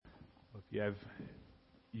If you have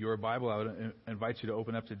your Bible, I would invite you to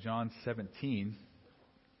open up to John 17.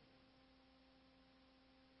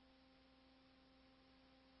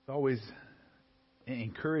 It's always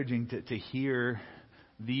encouraging to hear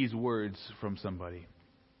these words from somebody.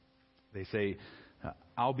 They say,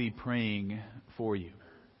 "I'll be praying for you."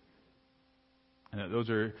 And those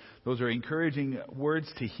are encouraging words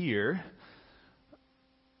to hear,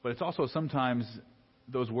 but it's also sometimes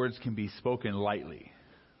those words can be spoken lightly.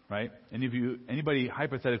 Right? Anybody,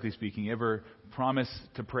 hypothetically speaking, ever promise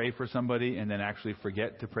to pray for somebody and then actually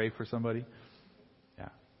forget to pray for somebody? Yeah.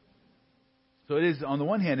 So it is, on the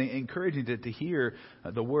one hand, encouraging to hear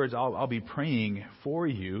the words, I'll be praying for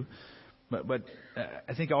you. But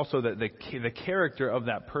I think also that the character of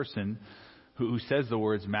that person who says the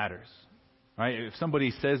words matters. Right? If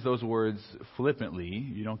somebody says those words flippantly,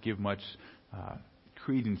 you don't give much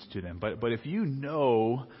credence to them. But if you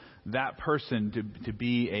know that person to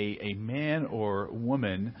be a man or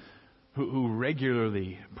woman who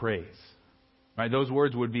regularly prays, right? Those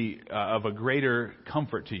words would be of a greater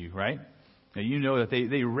comfort to you, right? Now, you know that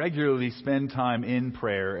they regularly spend time in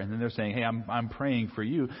prayer, and then they're saying, "Hey, I'm praying for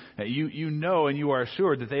you." You know, and you are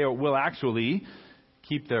assured that they will actually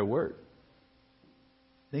keep their word.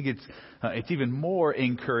 I think it's even more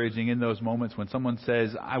encouraging in those moments when someone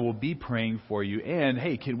says, "I will be praying for you," and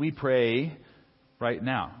hey, can we pray right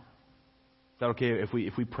now? Is that okay if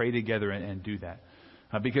we pray together and do that?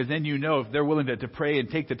 Because then you know if they're willing to pray and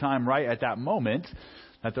take the time right at that moment,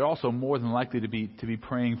 that they're also more than likely to be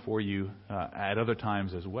praying for you at other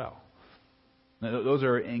times as well. Now, those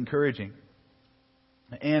are encouraging.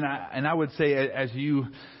 And I would say as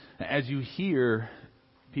you hear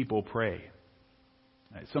people pray,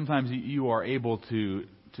 sometimes you are able to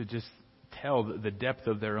just tell the depth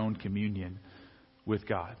of their own communion with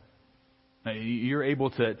God. You're able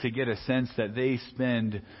to get a sense that they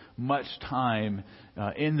spend much time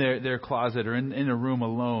in their closet or in a room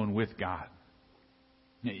alone with God.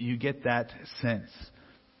 You get that sense.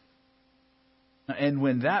 And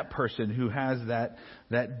when that person who has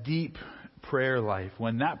that deep prayer life,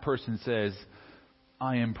 when that person says,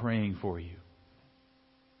 "I am praying for you,"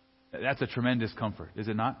 that's a tremendous comfort, is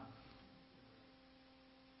it not?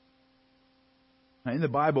 In the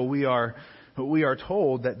Bible, we are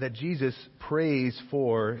told that Jesus prays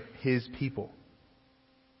for His people.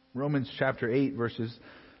 Romans chapter 8, verses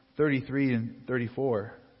 33 and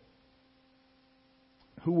 34.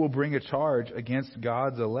 Who will bring a charge against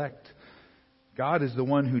God's elect? God is the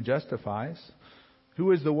one who justifies.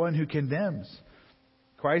 Who is the one who condemns?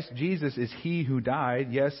 Christ Jesus is He who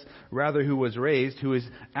died, yes, rather who was raised, who is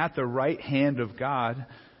at the right hand of God,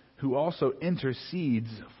 who also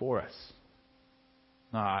intercedes for us.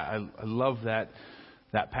 I love that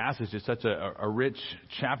passage. It's such a rich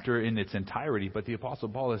chapter in its entirety. But the Apostle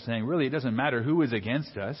Paul is saying, really, it doesn't matter who is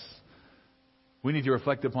against us. We need to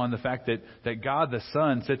reflect upon the fact that God the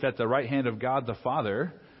Son sits at the right hand of God the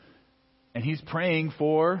Father, and He's praying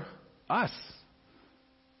for us.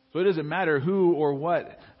 So it doesn't matter who or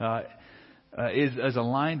what is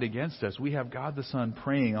aligned against us. We have God the Son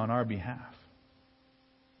praying on our behalf.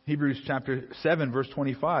 Hebrews chapter 7, verse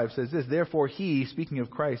 25 says this, "Therefore He," speaking of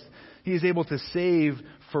Christ, "He is able to save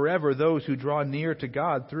forever those who draw near to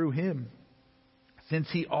God through Him, since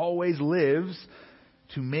He always lives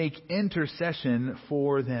to make intercession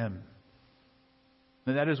for them."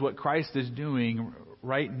 And that is what Christ is doing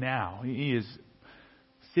right now. He is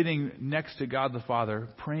sitting next to God the Father,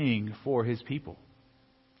 praying for His people.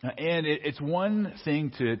 And it's one thing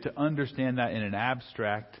to understand that in an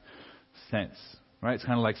abstract sense. Right? It's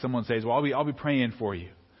kind of like someone says, "Well, I'll be praying for you."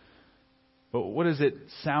 But what does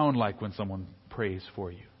it sound like when someone prays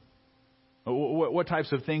for you? What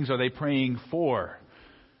types of things are they praying for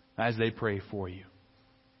as they pray for you?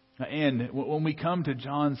 And when we come to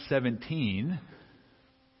John 17,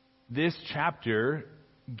 this chapter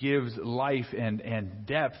gives life and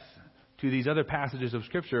depth to these other passages of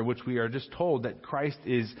Scripture, which we are just told that Christ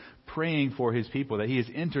is praying for His people, that He is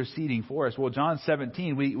interceding for us. Well, John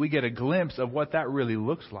 17, we get a glimpse of what that really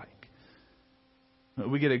looks like.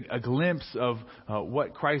 We get a glimpse of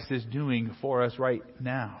what Christ is doing for us right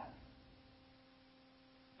now.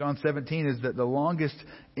 John 17 is the longest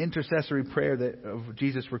intercessory prayer of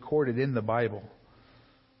Jesus recorded in the Bible.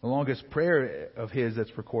 The longest prayer of His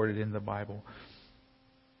that's recorded in the Bible.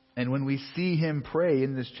 And when we see Him pray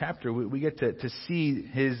in this chapter, we get to see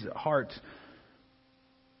His heart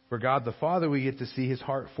for God the Father. We get to see His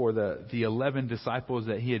heart for the 11 disciples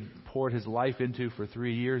that He had poured His life into for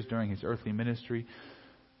 3 years during His earthly ministry.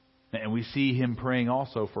 And we see Him praying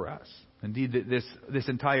also for us. Indeed, this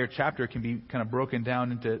entire chapter can be kind of broken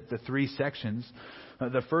down into the 3 sections.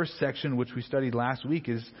 The first section, which we studied last week,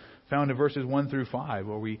 is found in verses 1 through 5,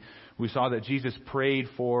 where we saw that Jesus prayed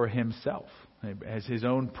for himself as his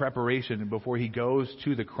own preparation before he goes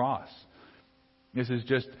to the cross. This is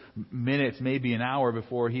just minutes, maybe an hour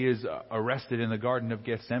before he is arrested in the Garden of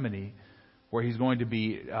Gethsemane, where he's going to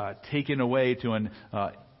be taken away to an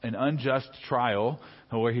unjust trial,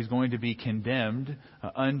 where he's going to be condemned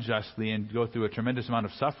unjustly and go through a tremendous amount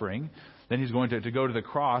of suffering. Then he's going to go to the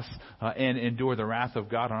cross and endure the wrath of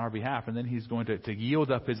God on our behalf. And then he's going to yield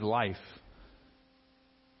up his life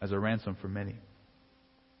as a ransom for many.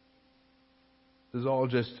 This is all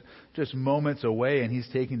just moments away, and he's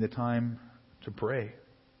taking the time to pray.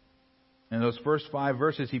 In those first 5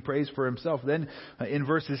 verses, he prays for himself. Then in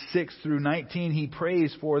verses 6 through 19, he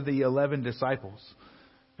prays for the 11 disciples.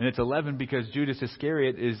 And it's 11 because Judas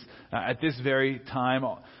Iscariot is at this very time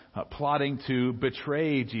plotting to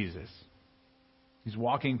betray Jesus. He's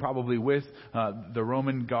walking probably with the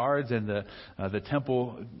Roman guards and the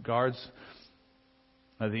temple guards,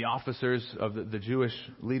 the officers of the Jewish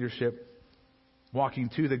leadership,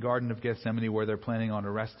 walking to the Garden of Gethsemane where they're planning on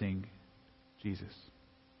arresting Jesus.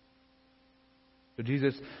 So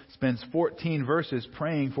Jesus spends 14 verses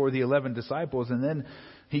praying for the 11 disciples, and then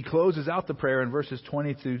he closes out the prayer in verses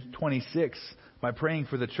 20 to 26 by praying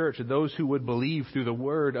for the church and those who would believe through the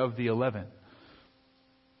word of the 11.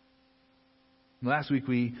 Last week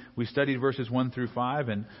we studied verses 1 through 5,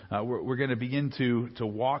 and we're going to begin to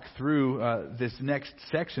walk through this next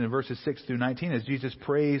section in verses 6 through 19 as Jesus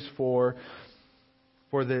prays for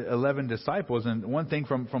the 11 disciples. And one thing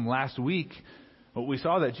from last week, we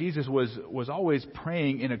saw that Jesus was always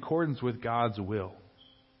praying in accordance with God's will.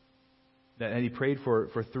 That he prayed for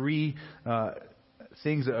 3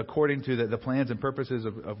 things according to the plans and purposes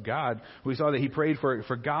of God. We saw that he prayed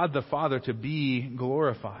for God the Father to be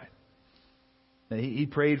glorified. He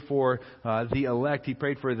prayed for the elect. He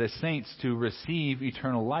prayed for the saints to receive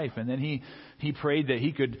eternal life. And then he prayed that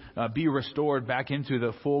he could be restored back into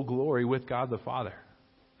the full glory with God the Father.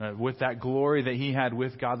 With that glory that he had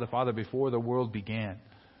with God the Father before the world began.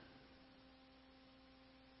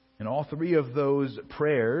 And all 3 of those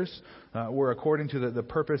prayers were according to the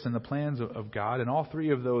purpose and the plans of God. And all 3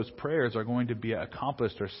 of those prayers are going to be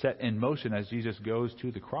accomplished or set in motion as Jesus goes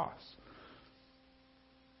to the cross.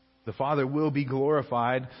 The Father will be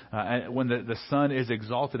glorified when the Son is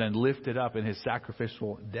exalted and lifted up in his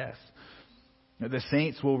sacrificial death. The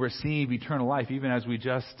saints will receive eternal life, even as we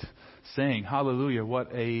just sang, hallelujah,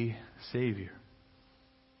 what a Savior.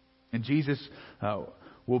 And Jesus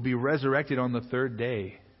will be resurrected on the 3rd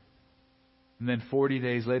day. And then 40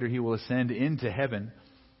 days later, he will ascend into heaven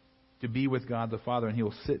to be with God the Father, and he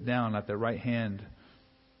will sit down at the right hand.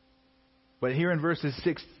 But here in verses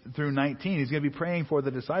 6 through 19, he's going to be praying for the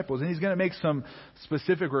disciples. And he's going to make some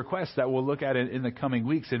specific requests that we'll look at in the coming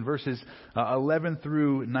weeks. In verses 11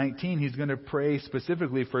 through 19, he's going to pray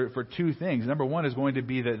specifically for 2 things. Number 1 is going to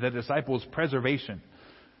be the disciples' preservation.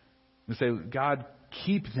 He'll say, God,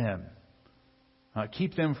 keep them.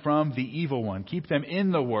 Keep them from the evil one. Keep them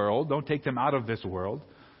in the world. Don't take them out of this world.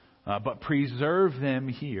 But preserve them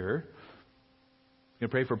here. He's going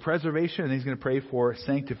to pray for preservation, and he's going to pray for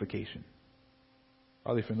sanctification.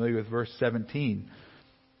 Probably familiar with verse 17.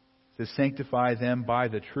 It says, sanctify them by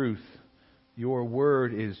the truth. Your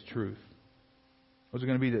word is truth. Those are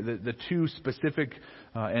going to be the 2 specific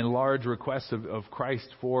and large requests of Christ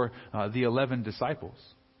for the 11 disciples.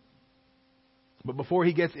 But before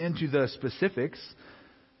he gets into the specifics,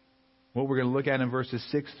 what we're going to look at in verses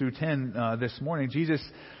 6 through 10 this morning, Jesus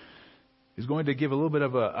is going to give a little bit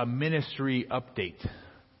of a ministry update.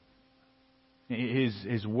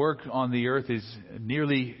 His work on the earth is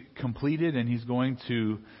nearly completed, and he's going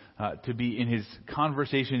to be in his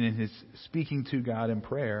conversation, in his speaking to God in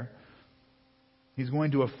prayer. He's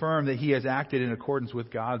going to affirm that he has acted in accordance with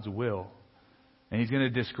God's will. And he's going to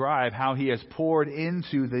describe how he has poured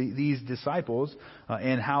into these disciples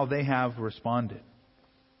and how they have responded.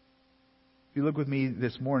 If you look with me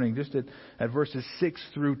this morning, just at verses 6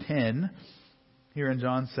 through 10, here in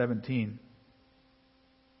John 17.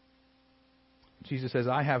 Jesus says,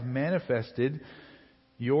 I have manifested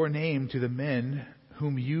your name to the men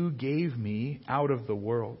whom you gave me out of the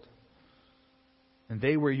world. And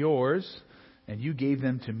they were yours, and you gave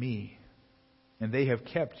them to me. And they have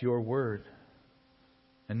kept your word.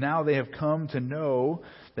 And now they have come to know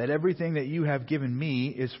that everything that you have given me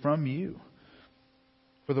is from you.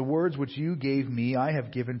 For the words which you gave me, I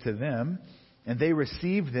have given to them, and they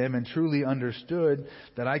received them and truly understood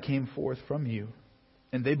that I came forth from you.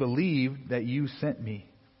 And they believed that you sent me.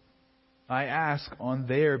 I ask on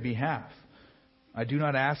their behalf. I do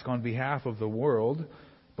not ask on behalf of the world,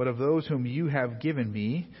 but of those whom you have given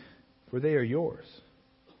me, for they are yours.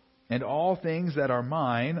 And all things that are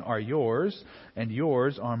mine are yours, and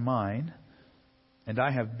yours are mine, and I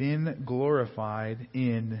have been glorified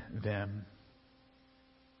in them.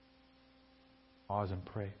 Pause and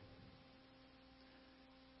pray.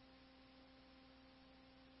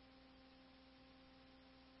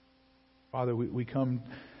 Father, we come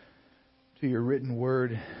to your written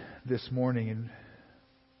word this morning and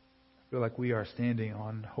feel like we are standing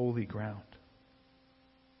on holy ground.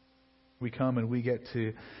 We come and we get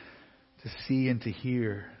to see and to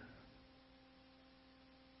hear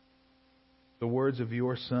the words of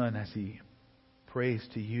your Son as he prays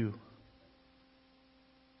to you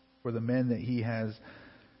for the men that he has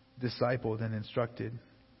discipled and instructed,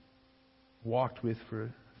 walked with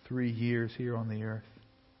for 3 years here on the earth.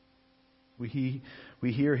 We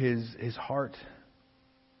hear his heart,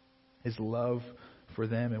 his love for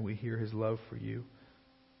them, and we hear his love for you.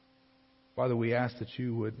 Father, we ask that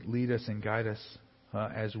you would lead us and guide us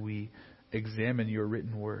as we examine your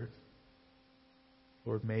written word.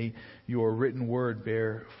 Lord, may your written word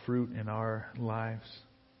bear fruit in our lives.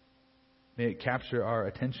 May it capture our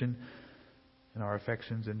attention and our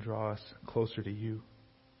affections and draw us closer to you.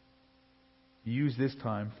 Use this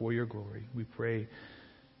time for your glory. We pray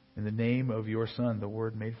in the name of your Son, the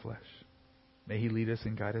Word made flesh. May he lead us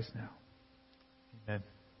and guide us now. Amen.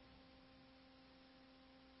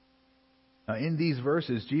 Now, in these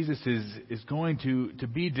verses, Jesus is going to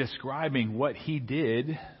be describing what he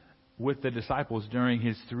did with the disciples during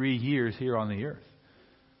his 3 years here on the earth.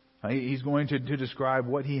 He's going to describe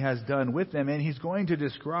what he has done with them, and he's going to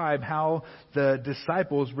describe how the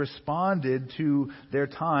disciples responded to their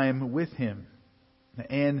time with him.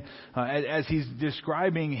 And as he's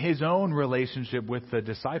describing his own relationship with the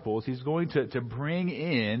disciples, he's going to bring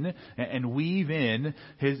in and weave in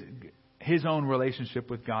his own relationship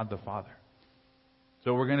with God the Father.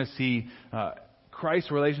 So we're going to see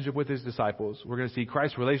Christ's relationship with his disciples. We're going to see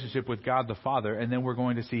Christ's relationship with God the Father, and then we're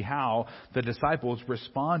going to see how the disciples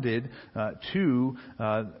responded to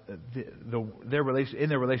their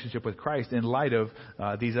relationship with Christ in light of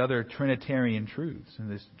these other Trinitarian truths and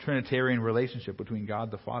this Trinitarian relationship between God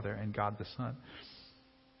the Father and God the Son.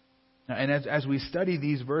 And as we study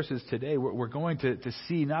these verses today, we're going to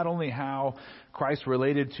see not only how Christ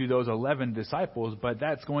related to those 11 disciples, but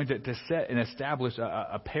that's going to set and establish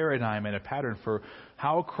a paradigm and a pattern for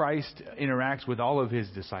how Christ interacts with all of his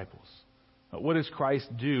disciples. What does Christ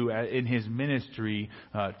do in his ministry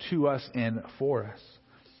to us and for us?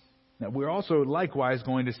 Now, we're also likewise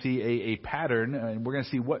going to see a pattern, and we're going to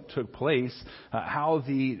see what took place, how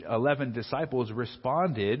the 11 disciples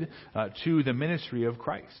responded to the ministry of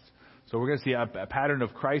Christ. So we're going to see a pattern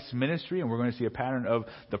of Christ's ministry, and we're going to see a pattern of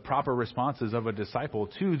the proper responses of a disciple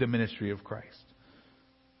to the ministry of Christ.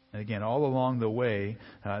 And again, all along the way,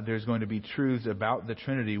 there's going to be truths about the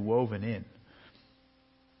Trinity woven in.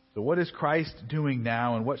 So what is Christ doing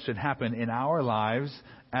now, and what should happen in our lives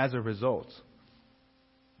as a result?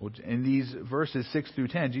 Well, in these verses 6 through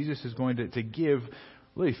 10, Jesus is going to give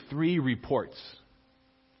really 3 reports.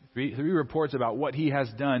 Three reports about what he has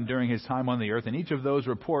done during his time on the earth. And each of those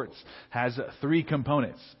reports has 3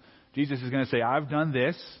 components. Jesus is going to say, I've done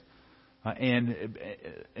this. And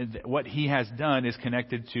what he has done is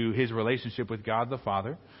connected to his relationship with God the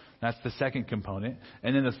Father. That's the second component.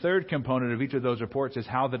 And then the third component of each of those reports is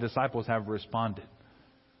how the disciples have responded.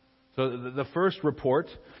 So the first report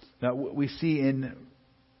that we see in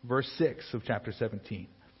verse 6 of chapter 17.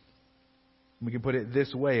 We can put it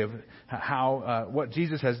this way of how what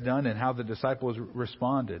Jesus has done and how the disciples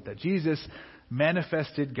responded. That Jesus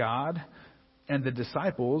manifested God and the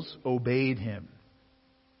disciples obeyed him.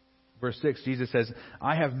 Verse 6, Jesus says,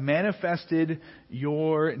 I have manifested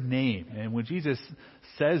your name. And when Jesus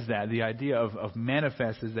says that, the idea of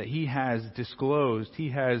manifest is that he has disclosed,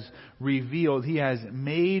 he has revealed, he has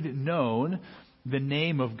made known the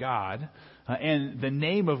name of God. And the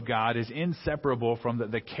name of God is inseparable from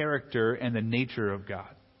the character and the nature of God.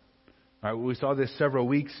 All right, we saw this several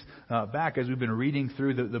weeks back as we've been reading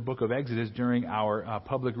through the book of Exodus during our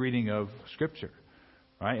public reading of Scripture.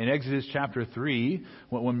 Right? In Exodus chapter 3,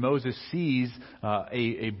 when Moses sees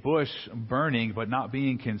a bush burning but not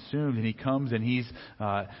being consumed, and he comes and he's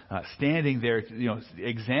standing there,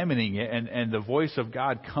 examining it, and the voice of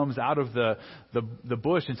God comes out of the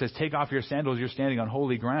bush and says, "Take off your sandals, you're standing on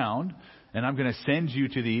holy ground, and I'm going to send you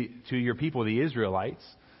to your people, the Israelites."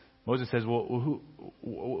 Moses says, "Well,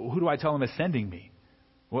 who do I tell him is sending me?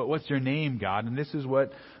 What's your name, God?" And this is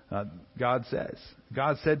what God says.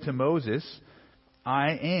 God said to Moses,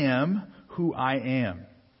 I am who I am.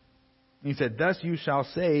 He said, thus you shall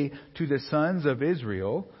say to the sons of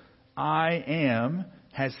Israel, I am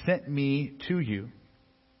has sent me to you.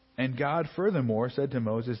 And God furthermore said to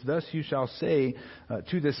Moses, thus you shall say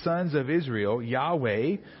to the sons of Israel,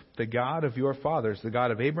 Yahweh, the God of your fathers, the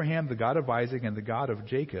God of Abraham, the God of Isaac, and the God of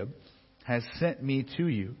Jacob, has sent me to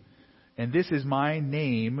you. And this is my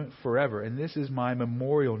name forever. And this is my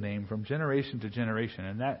memorial name from generation to generation.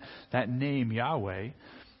 And that name, Yahweh,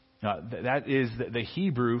 that is the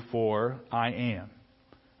Hebrew for I am.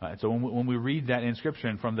 So when we read that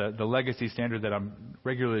inscription from the Legacy Standard that I'm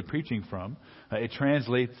regularly preaching from, it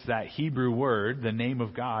translates that Hebrew word, the name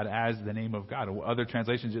of God, as the name of God. Other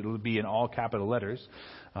translations, it will be in all capital letters.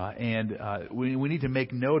 And we need to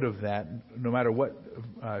make note of that no matter what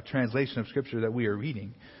translation of Scripture that we are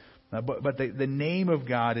reading. But the name of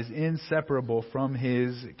God is inseparable from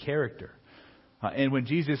His character. And when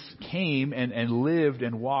Jesus came and lived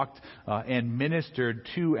and walked and ministered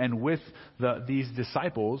to and with these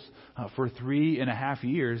disciples for 3.5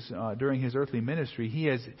 years during His earthly ministry,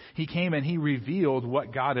 He came and He revealed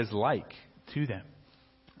what God is like to them.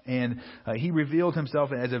 And He revealed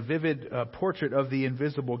Himself as a vivid portrait of the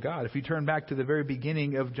invisible God. If you turn back to the very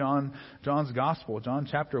beginning of John's Gospel, John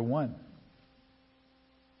chapter 1,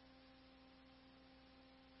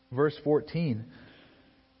 verse 14,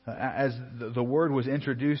 as the Word was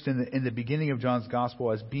introduced in the beginning of John's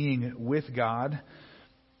Gospel as being with God.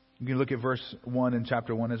 You can look at verse 1 in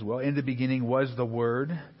chapter 1 as well. In the beginning was the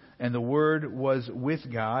Word, and the Word was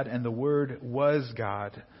with God, and the Word was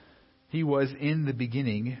God. He was in the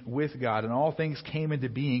beginning with God, and all things came into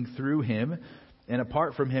being through Him, and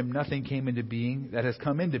apart from Him nothing came into being that has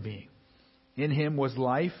come into being. In Him was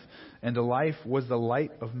life, and the life was the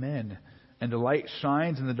light of men. And the light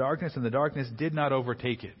shines in the darkness, and the darkness did not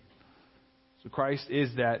overtake it. So Christ is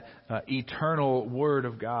that eternal Word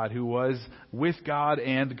of God who was with God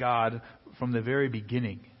and God from the very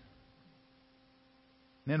beginning.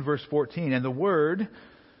 And then verse 14, and the Word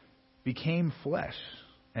became flesh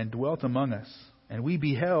and dwelt among us, and we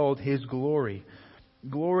beheld His glory,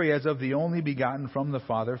 glory as of the only begotten from the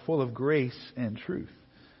Father, full of grace and truth.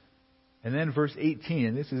 And then verse 18,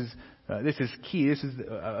 and this is key. This is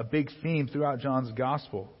a big theme throughout John's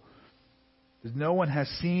Gospel. Because no one has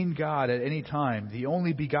seen God at any time, the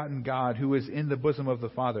only begotten God who is in the bosom of the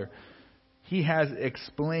Father. He has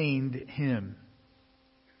explained Him.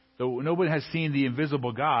 So nobody has seen the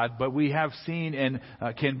invisible God, but we have seen and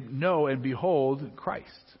can know and behold Christ.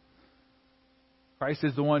 Christ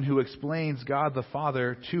is the one who explains God the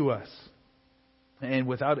Father to us. And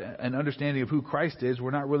without an understanding of who Christ is,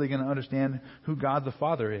 we're not really going to understand who God the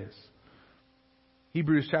Father is.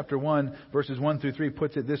 Hebrews chapter 1, verses 1 through 3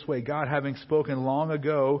 puts it this way. God, having spoken long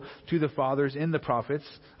ago to the fathers in the prophets,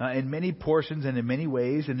 in many portions and in many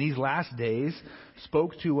ways, in these last days,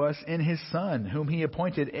 spoke to us in His Son, whom He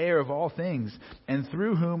appointed heir of all things, and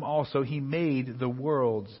through whom also He made the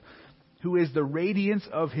worlds, who is the radiance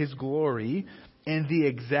of His glory and the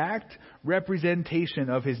exact representation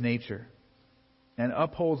of His nature, and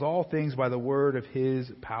upholds all things by the word of His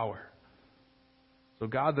power. So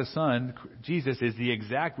God the Son, Jesus, is the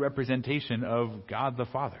exact representation of God the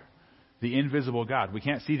Father, the invisible God. We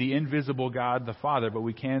can't see the invisible God the Father, but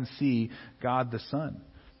we can see God the Son.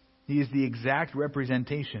 He is the exact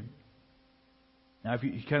representation. Now, if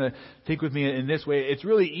you kind of think with me in this way, it's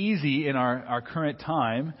really easy in our current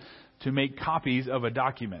time to make copies of a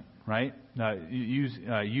document, right?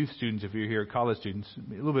 Youth students, if you're here, college students,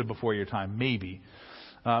 a little bit before your time, maybe.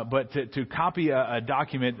 But to copy a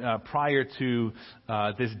document prior to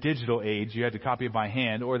this digital age, you had to copy it by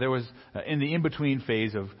hand, or there was in the in-between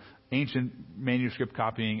phase of ancient manuscript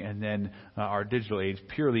copying and then our digital age,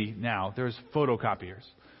 purely now, there's photocopiers.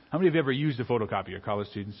 How many of you ever used a photocopier, college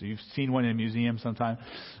students? You've seen one in a museum sometime,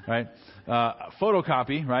 right?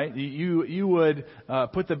 Photocopy, right? You would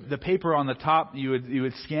put the paper on the top. You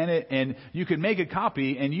would scan it, and you could make a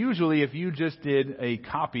copy. And usually, if you just did a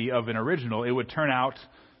copy of an original, it would turn out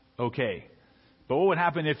okay. But what would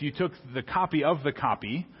happen if you took the copy of the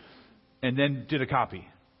copy and then did a copy?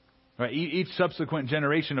 Right? Each subsequent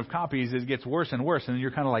generation of copies, it gets worse and worse, and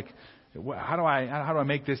you're kind of like, how do I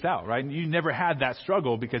make this out, right? And you never had that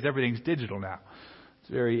struggle because everything's digital now. It's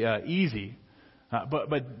very easy.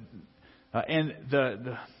 And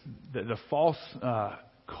the false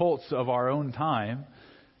cults of our own time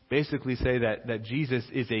basically say that Jesus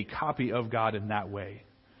is a copy of God in that way.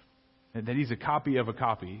 And that He's a copy of a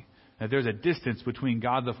copy. That there's a distance between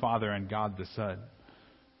God the Father and God the Son.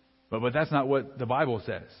 But that's not what the Bible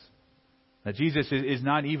says. That Jesus is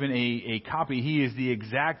not even a copy. He is the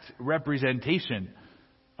exact representation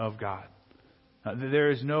of God. There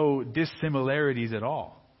is no dissimilarities at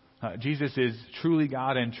all. Jesus is truly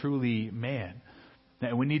God and truly man.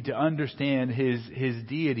 And we need to understand His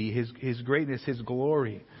deity, His greatness, His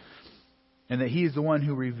glory, and that He is the one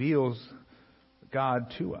who reveals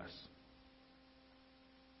God to us.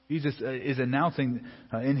 Jesus is announcing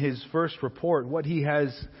in His first report what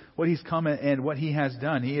He's come and what He has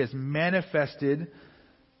done. He has manifested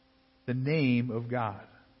the name of God.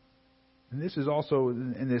 And this is also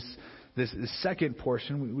in this second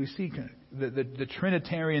portion, we see the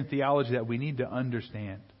Trinitarian theology that we need to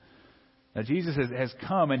understand. Now, Jesus has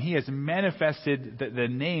come and He has manifested the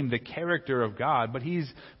name, the character of God, but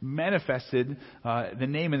He's manifested the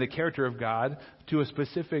name and the character of God to a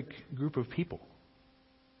specific group of people.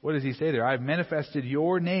 What does He say there? I've manifested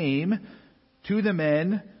your name to the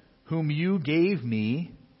men whom you gave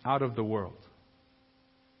me out of the world.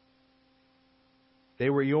 They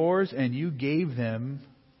were yours and you gave them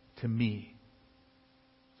to me.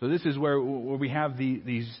 So this is where we have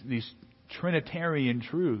these Trinitarian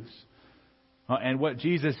truths. And what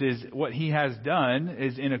what He has done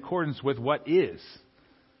is in accordance with what is.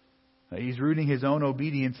 He's rooting His own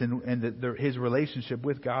obedience in His relationship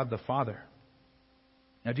with God the Father.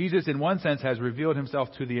 Now, Jesus, in one sense, has revealed Himself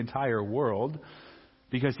to the entire world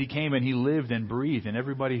because He came and He lived and breathed, and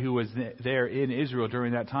everybody who was there in Israel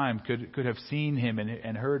during that time could have seen Him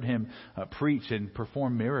and heard Him preach and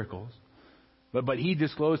perform miracles. But He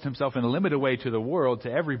disclosed Himself in a limited way to the world,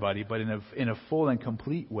 to everybody, but in a full and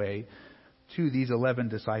complete way to these 11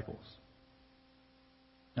 disciples.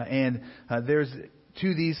 And there's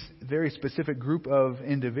to these very specific group of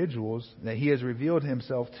individuals that He has revealed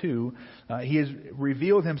Himself to. He has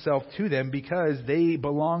revealed Himself to them because they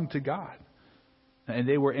belong to God. And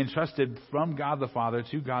they were entrusted from God the Father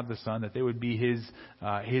to God the Son that they would be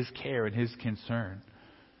His care and His concern.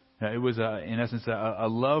 It was, in essence, a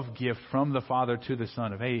love gift from the Father to the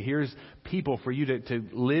Son of, hey, here's people for you to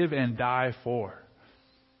live and die for.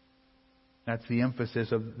 That's the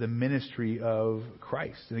emphasis of the ministry of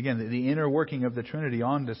Christ. And again, the inner working of the Trinity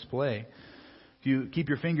on display. If you keep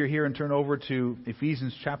your finger here and turn over to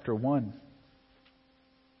Ephesians chapter 1.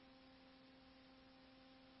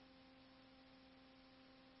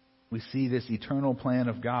 We see this eternal plan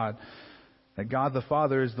of God. That God the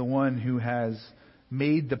Father is the one who has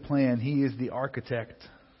made the plan. He is the architect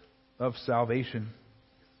of salvation.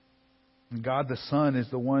 And God the Son is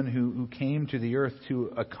the one who came to the earth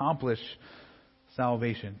to accomplish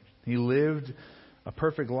salvation. He lived a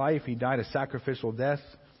perfect life. He died a sacrificial death.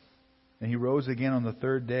 And He rose again on the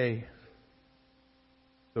third day.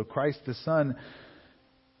 So Christ the Son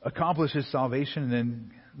accomplishes salvation, and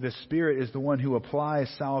then the Spirit is the one who applies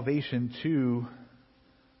salvation to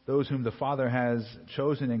those whom the Father has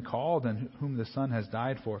chosen and called and whom the Son has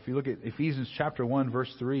died for. If you look at Ephesians chapter 1,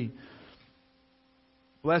 verse 3,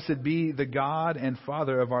 blessed be the God and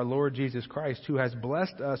Father of our Lord Jesus Christ, who has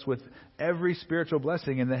blessed us with every spiritual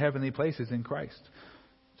blessing in the heavenly places in Christ,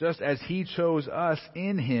 just as He chose us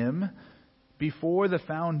in Him before the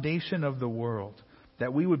foundation of the world,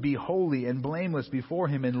 that we would be holy and blameless before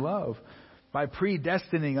Him in love, by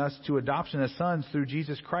predestining us to adoption as sons through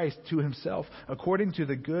Jesus Christ to Himself, according to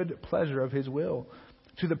the good pleasure of His will,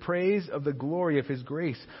 to the praise of the glory of His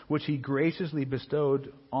grace, which He graciously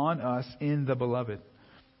bestowed on us in the Beloved.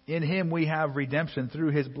 In Him we have redemption through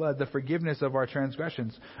His blood, the forgiveness of our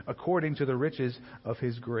transgressions, according to the riches of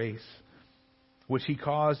His grace, which He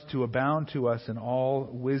caused to abound to us in all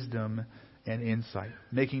wisdom and insight,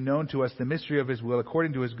 making known to us the mystery of His will,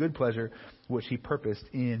 according to His good pleasure, which He purposed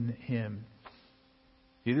in Him.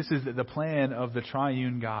 See, this is the plan of the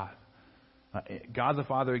triune God. God the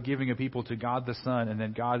Father giving a people to God the Son, and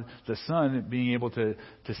then God the Son being able to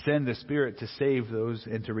send the Spirit to save those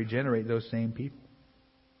and to regenerate those same people.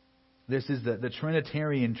 This is the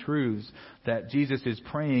Trinitarian truths that Jesus is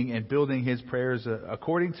praying and building His prayers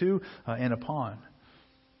according to and upon.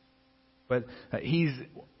 But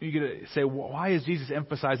you're going to say, why is Jesus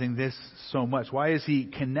emphasizing this so much? Why is He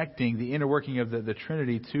connecting the inner working of the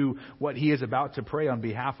Trinity to what He is about to pray on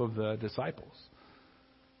behalf of the disciples?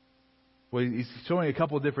 Well, He's showing a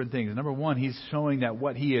couple of different things. Number one, He's showing that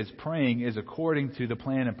what He is praying is according to the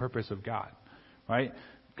plan and purpose of God. Right?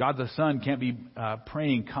 God the Son can't be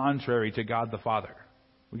praying contrary to God the Father.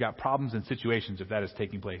 We've got problems and situations if that is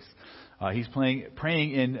taking place. He's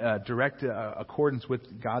praying in direct accordance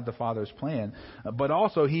with God the Father's plan. But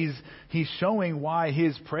also He's showing why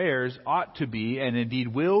His prayers ought to be and indeed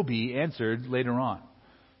will be answered later on.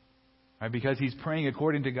 Right? Because He's praying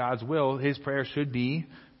according to God's will, His prayer should be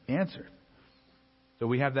answered. So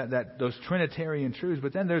we have those Trinitarian truths.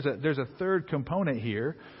 But then there's a third component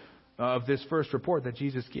here of this first report that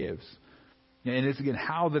Jesus gives. And it's again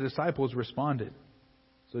how the disciples responded.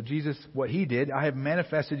 So Jesus, what he did, I have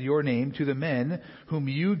manifested your name to the men whom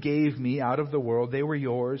you gave me out of the world. They were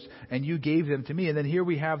yours, and you gave them to me. And then here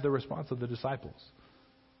we have the response of the disciples.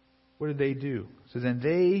 What did they do? It says, and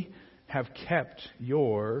they have kept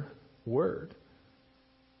your word.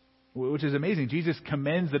 Which is amazing. Jesus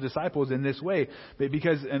commends the disciples in this way.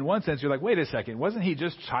 Because in one sense, you're like, wait a second. Wasn't he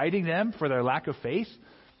just chiding them for their lack of faith?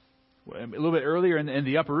 A little bit earlier in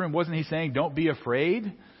the upper room, wasn't he saying, don't be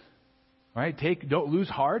afraid? Right? Don't lose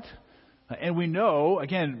heart. And we know,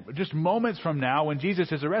 again, just moments from now, when Jesus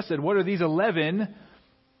is arrested, what are these 11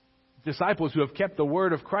 disciples who have kept the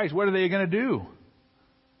word of Christ? What are they going to do?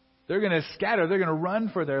 They're going to scatter. They're going to run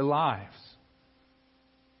for their lives.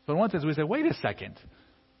 So in one sense, we say, wait a second.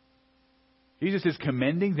 Jesus is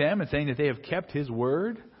commending them and saying that they have kept his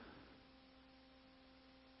word.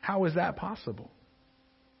 How is that possible?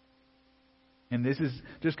 And this is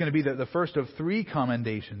just going to be the first of 3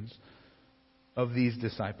 commendations of these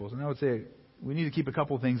disciples. And I would say we need to keep a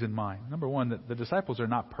couple things in mind. Number one, that the disciples are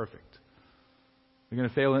not perfect. They're going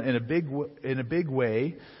to fail in a big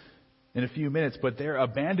way in a few minutes, but their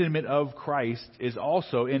abandonment of Christ is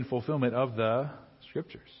also in fulfillment of the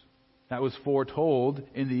Scriptures. That was foretold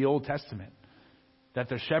in the Old Testament, that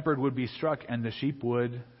the shepherd would be struck and the sheep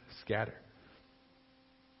would scatter.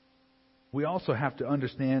 We also have to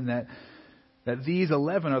understand that these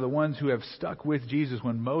 11 are the ones who have stuck with Jesus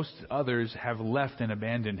when most others have left and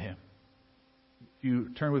abandoned him. If you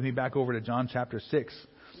turn with me back over to John chapter 6,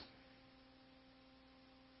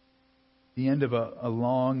 the end of a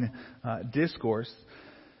long discourse.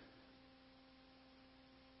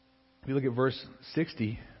 If you look at verse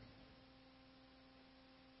 60,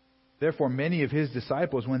 therefore many of his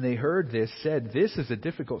disciples, when they heard this, said, this is a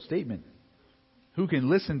difficult statement. Who can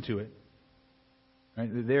listen to it?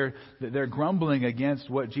 Right? They're grumbling against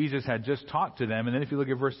what Jesus had just taught to them. And then if you look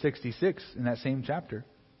at verse 66 in that same chapter,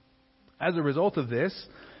 as a result of this,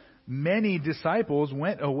 many disciples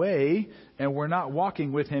went away and were not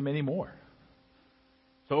walking with him anymore.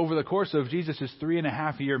 So over the course of Jesus'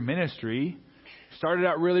 3.5-year ministry, started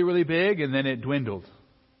out really, really big, and then it dwindled.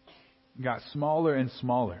 It got smaller and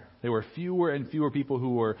smaller. There were fewer and fewer people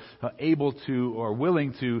who were able to or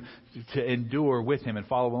willing to endure with him and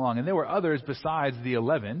follow along. And there were others besides the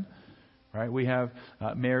 11. Right? We have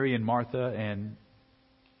Mary and Martha and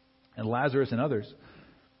Lazarus and others.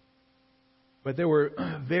 But there were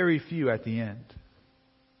very few at the end.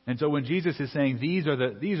 And so when Jesus is saying, these are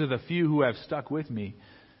the few who have stuck with me,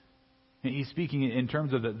 he's speaking in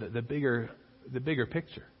terms of the bigger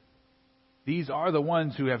picture. These are the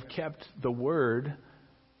ones who have kept the word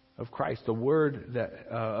of Christ, the word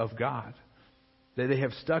of God. That they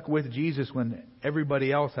have stuck with Jesus when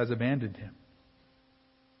everybody else has abandoned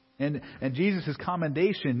him. And Jesus'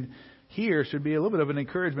 commendation here should be a little bit of an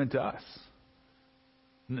encouragement to us.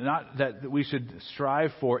 Not that we should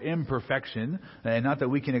strive for imperfection, and not that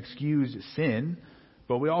we can excuse sin,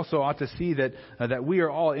 but we also ought to see that we are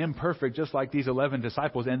all imperfect, just like these 11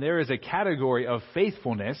 disciples, and there is a category of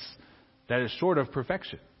faithfulness that is short of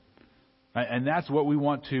perfection. And that's what we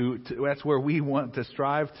want that's where we want to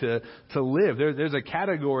strive to live. There's a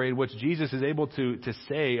category in which Jesus is able to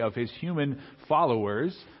say of his human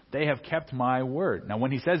followers, they have kept my word. Now,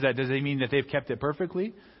 when he says that, does it mean that they've kept it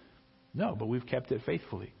perfectly? No, but we've kept it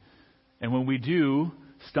faithfully. And when we do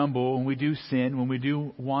stumble, when we do sin, when we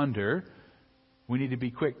do wander, we need to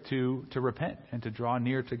be quick to repent and to draw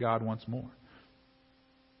near to God once more.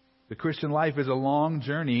 The Christian life is a long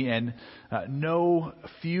journey, and no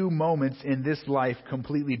few moments in this life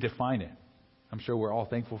completely define it. I'm sure we're all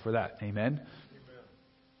thankful for that. Amen?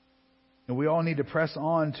 And we all need to press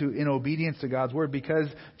on in obedience to God's word, because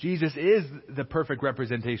Jesus is the perfect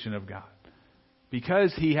representation of God.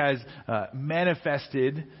 Because he has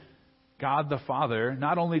manifested God the Father,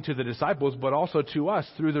 not only to the disciples, but also to us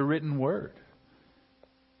through the written word.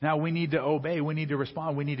 Now we need to obey, we need to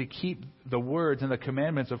respond, we need to keep the words and the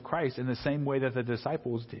commandments of Christ in the same way that the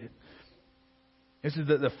disciples did. This is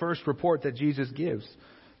the first report that Jesus gives,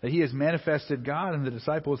 that he has manifested God and the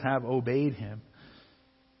disciples have obeyed him.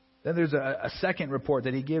 Then there's a second report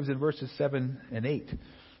that he gives in verses 7 and 8.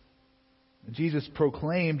 Jesus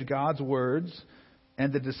proclaimed God's words,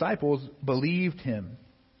 and the disciples believed him.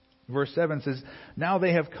 Verse 7 says, now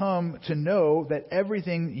they have come to know that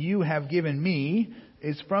everything you have given me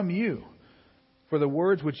is from you. For the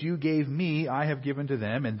words which you gave me, I have given to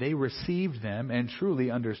them, and they received them and truly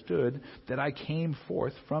understood that I came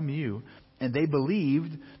forth from you, and they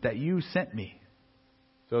believed that you sent me.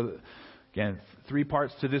 So, again, 3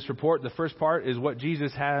 parts to this report. The first part is what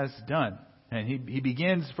Jesus has done. And he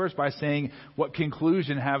begins first by saying, what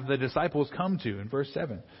conclusion have the disciples come to in verse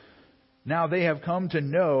 7? Now they have come to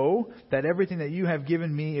know that everything that you have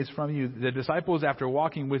given me is from you. The disciples, after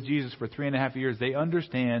walking with Jesus for 3.5 years, they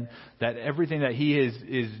understand that everything that he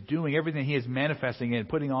is doing, everything he is manifesting and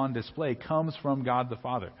putting on display comes from God the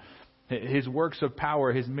Father. His works of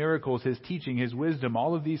power, his miracles, his teaching, his wisdom,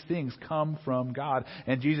 all of these things come from God.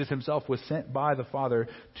 And Jesus himself was sent by the Father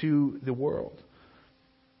to the world.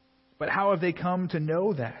 But how have they come to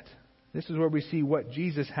know that? This is where we see what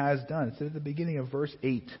Jesus has done. It's at the beginning of verse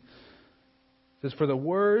 8. It says, "For the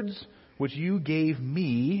words which you gave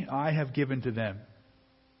me, I have given to them."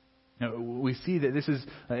 Now, we see that this is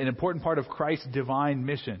an important part of Christ's divine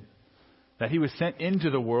mission. That he was sent into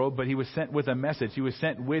the world, but he was sent with a message. He was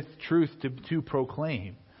sent with truth to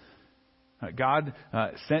proclaim. God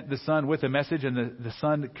sent the Son with a message, and the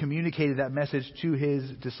Son communicated that message to his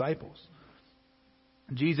disciples.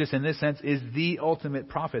 Jesus, in this sense, is the ultimate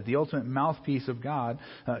prophet, the ultimate mouthpiece of God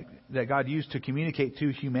that God used to communicate to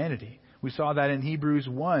humanity. We saw that in Hebrews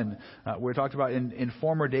 1, where it talked about in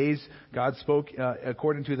former days, God spoke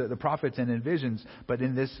according to the prophets and in visions. But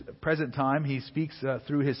in this present time, he speaks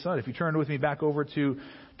through his Son. If you turn with me back over to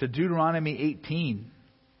Deuteronomy 18,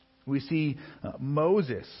 we see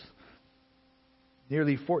Moses,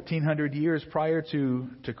 nearly 1,400 years prior to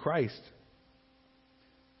Christ,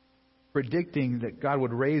 predicting that God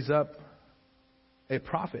would raise up a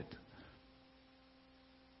prophet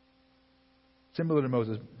similar to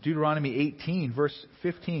Moses. Deuteronomy 18, verse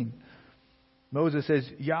 15. Moses says,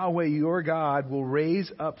 "Yahweh your God will raise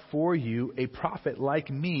up for you a prophet like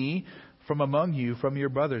me from among you, from your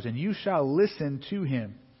brothers, and you shall listen to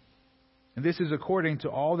him. And this is according to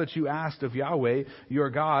all that you asked of Yahweh your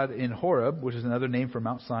God in Horeb," which is another name for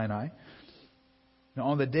Mount Sinai, "now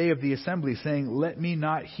on the day of the assembly, saying, let me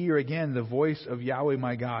not hear again the voice of Yahweh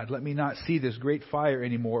my God. Let me not see this great fire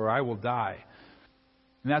anymore, or I will die."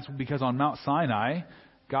 And that's because on Mount Sinai,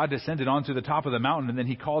 God descended onto the top of the mountain, and then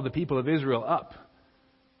he called the people of Israel up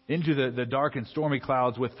into the dark and stormy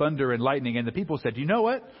clouds with thunder and lightning. And the people said, "You know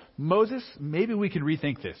what, Moses, maybe we can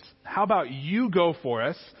rethink this. How about you go for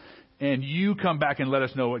us, and you come back and let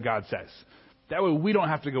us know what God says? That way we don't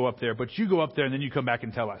have to go up there, but you go up there and then you come back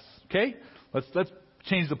and tell us. Okay? Let's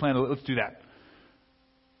change the plan. Let's do that."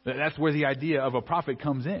 That's where the idea of a prophet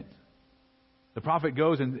comes in. The prophet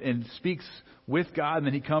goes and speaks with God, and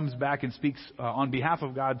then he comes back and speaks on behalf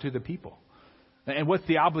of God to the people. And what's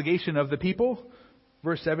the obligation of the people?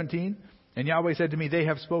 Verse 17, "And Yahweh said to me, they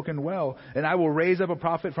have spoken well, and I will raise up a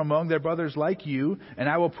prophet from among their brothers like you, and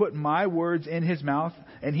I will put my words in his mouth,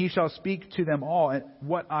 and he shall speak to them all and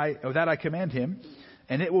that I command him.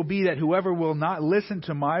 And it will be that whoever will not listen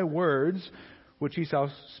to my words, which he shall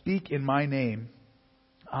speak in my name,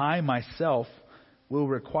 I myself will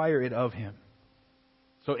require it of him."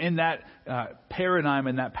 So in that paradigm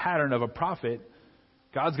and that pattern of a prophet,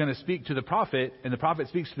 God's going to speak to the prophet, and the prophet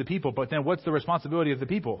speaks to the people. But then what's the responsibility of the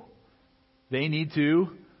people? They need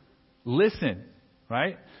to listen,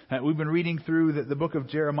 right? We've been reading through the book of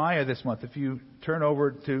Jeremiah this month. If you turn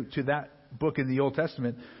over to that book in the Old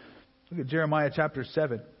Testament, look at Jeremiah chapter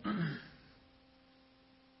 7.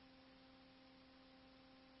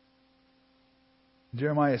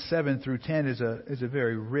 Jeremiah 7 through 10 is a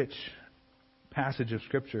very rich passage of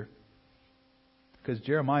Scripture, because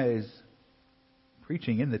Jeremiah is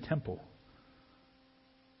preaching in the temple.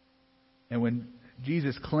 And when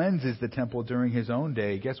Jesus cleanses the temple during his own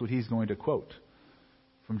day, guess what he's going to quote?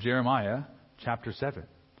 From Jeremiah chapter 7.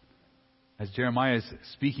 As Jeremiah is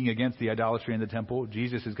speaking against the idolatry in the temple,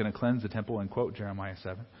 Jesus is going to cleanse the temple and quote Jeremiah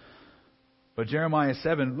 7. But Jeremiah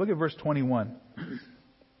 7, look at verse 21.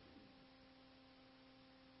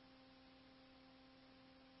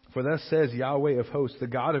 "For thus says Yahweh of hosts, the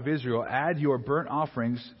God of Israel, add your burnt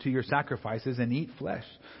offerings to your sacrifices and eat flesh.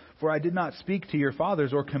 For I did not speak to your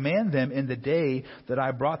fathers or command them in the day that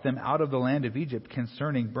I brought them out of the land of Egypt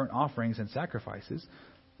concerning burnt offerings and sacrifices.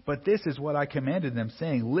 But this is what I commanded them,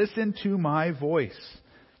 saying, listen to my voice,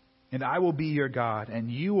 and I will be your God,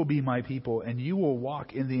 and you will be my people, and you will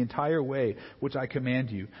walk in the entire way which I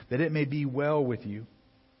command you, that it may be well with you.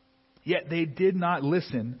 Yet they did not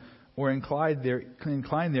listen or incline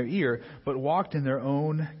their ear, but walked in their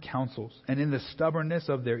own counsels, and in the stubbornness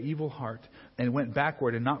of their evil heart, and went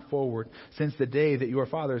backward and not forward, since the day that your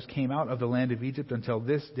fathers came out of the land of Egypt until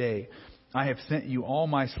this day. I have sent you all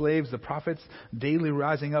my slaves, the prophets, daily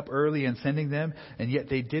rising up early and sending them, and yet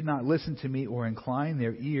they did not listen to me or incline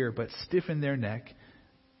their ear, but stiffened their neck,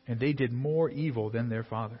 and they did more evil than their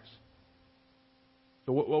fathers."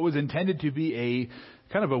 So what was intended to be a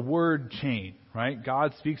kind of a word chain, right?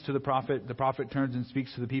 God speaks to the prophet turns and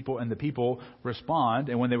speaks to the people, and the people respond.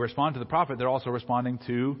 And when they respond to the prophet, they're also responding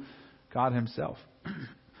to God himself.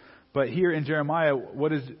 But here in Jeremiah,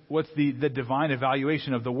 what's the divine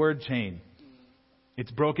evaluation of the word chain?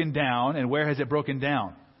 It's broken down, and where has it broken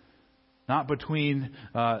down? Not between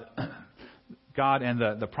God and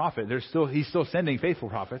the prophet. He's still sending faithful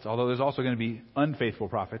prophets, although there's also going to be unfaithful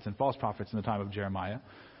prophets and false prophets in the time of Jeremiah.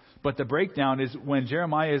 But the breakdown is when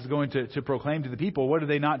Jeremiah is going to proclaim to the people, what do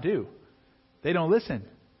they not do? They don't listen.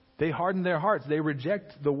 They harden their hearts. They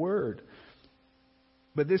reject the word.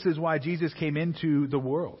 But this is why Jesus came into the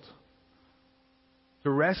world, to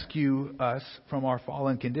rescue us from our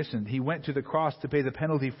fallen condition. He went to the cross to pay the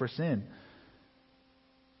penalty for sin.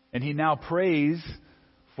 And he now prays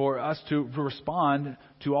for us to respond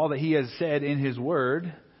to all that he has said in his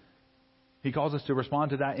word. He calls us to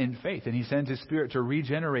respond to that in faith. And he sends his Spirit to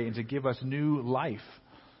regenerate and to give us new life,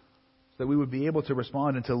 so that we would be able to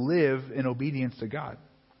respond and to live in obedience to God.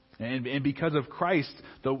 And because of Christ,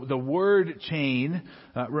 the word chain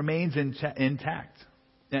remains intact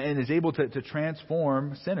and is able to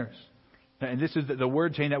transform sinners. And this is the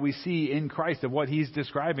word chain that we see in Christ of what he's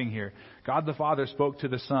describing here. God the Father spoke to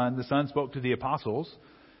the Son spoke to the apostles.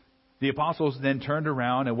 The apostles then turned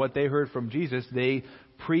around, and what they heard from Jesus, they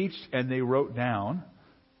preached and they wrote down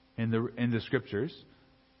in the Scriptures.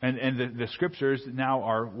 And the Scriptures now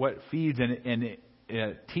are what feeds and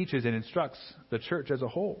teaches and instructs the church as a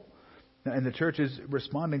whole. And the church is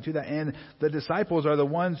responding to that. And the disciples are the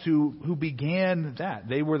ones who began that.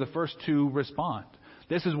 They were the first to respond.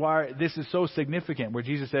 This is why this is so significant, where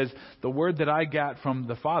Jesus says, the word that I got from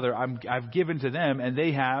the Father, I've given to them, and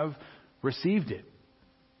they have received it.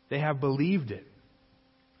 They have believed it.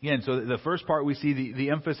 Again, so the first part we see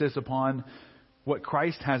the emphasis upon what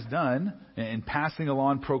Christ has done in passing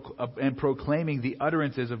along and proclaiming the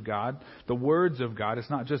utterances of God, the words of God. It's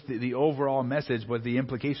not just the overall message, but the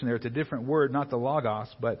implication there. It's a different word, not the logos,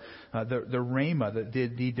 but the rhema,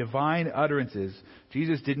 the divine utterances.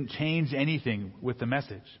 Jesus didn't change anything with the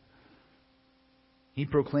message. He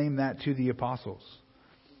proclaimed that to the apostles.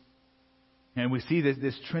 And we see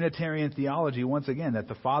this Trinitarian theology once again, that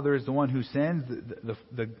the Father is the one who sends,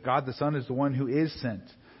 the God the Son is the one who is sent.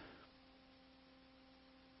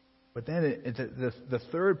 But then the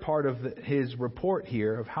third part of his report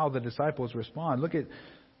here of how the disciples respond. Look at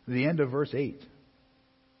the end of verse 8.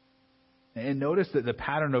 And notice that the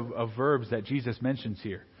pattern of verbs that Jesus mentions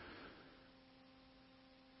here.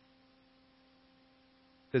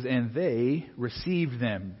 It says, and they received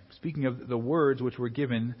them. Speaking of the words which were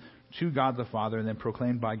given to God the Father and then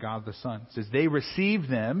proclaimed by God the Son. It says, they received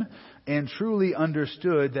them and truly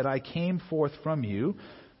understood that I came forth from you,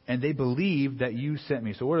 and they believed that you sent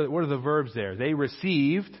me. So what are the verbs there? They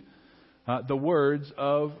received the words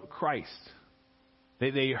of Christ.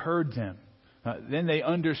 They heard them. Then they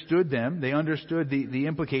understood them. They understood the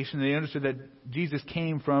implication. They understood that Jesus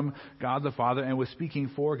came from God the Father and was speaking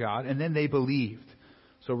for God. And then they believed.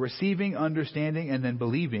 So receiving, understanding, and then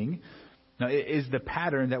believing is the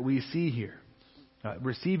pattern that we see here.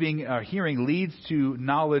 Hearing leads to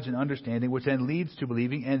knowledge and understanding, which then leads to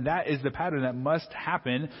believing, and that is the pattern that must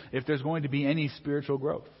happen if there's going to be any spiritual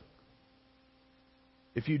growth.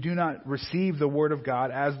 If you do not receive the Word of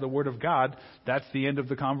God as the Word of God, that's the end of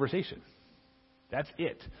the conversation. That's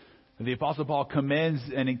it. The Apostle Paul commends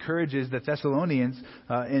and encourages the Thessalonians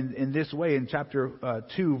in this way in chapter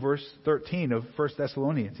 2, verse 13 of 1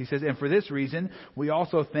 Thessalonians. He says, and for this reason, we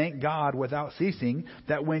also thank God without ceasing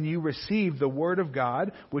that when you received the word of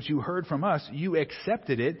God, which you heard from us, you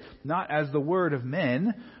accepted it, not as the word of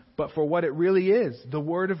men, but for what it really is, the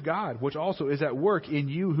word of God, which also is at work in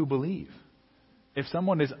you who believe. If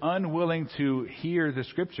someone is unwilling to hear the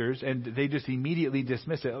Scriptures and they just immediately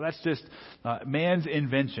dismiss it, that's just man's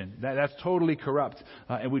invention. That's totally corrupt.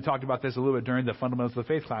 And we talked about this a little bit during the Fundamentals of the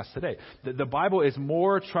Faith class today. The Bible is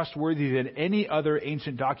more trustworthy than any other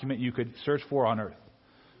ancient document you could search for on earth.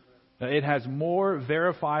 It has more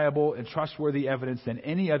verifiable and trustworthy evidence than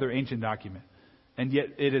any other ancient document. And yet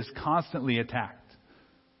it is constantly attacked.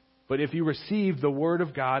 But if you receive the Word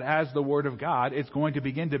of God as the Word of God, it's going to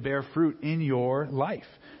begin to bear fruit in your life.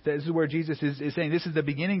 This is where Jesus is saying this is the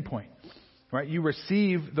beginning point. Right? You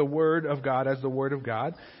receive the Word of God as the Word of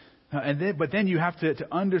God. But then you have to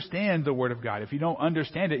understand the Word of God. If you don't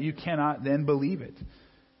understand it, you cannot then believe it.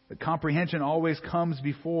 The comprehension always comes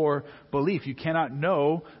before belief. You cannot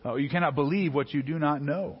know, you cannot believe what you do not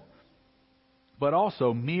know. But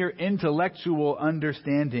also, mere intellectual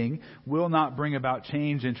understanding will not bring about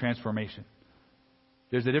change and transformation.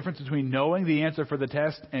 There's a difference between knowing the answer for the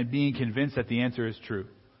test and being convinced that the answer is true.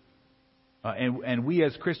 And we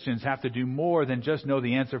as Christians have to do more than just know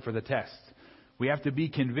the answer for the test. We have to be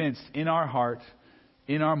convinced in our heart,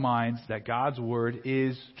 in our minds, that God's Word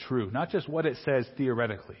is true. Not just what it says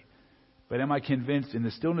theoretically. But am I convinced in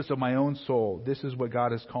the stillness of my own soul, this is what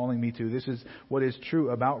God is calling me to. This is what is true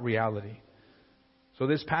about reality. So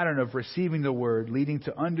this pattern of receiving the Word, leading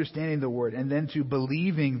to understanding the Word, and then to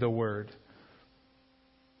believing the Word.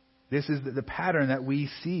 This is the pattern that we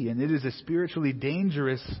see. And it is a spiritually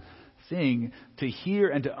dangerous thing to hear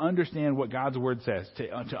and to understand what God's Word says.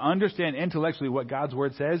 To understand intellectually what God's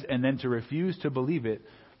Word says and then to refuse to believe it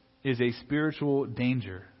is a spiritual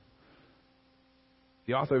danger.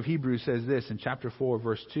 The author of Hebrews says this in chapter 4,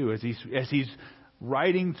 verse 2, as he's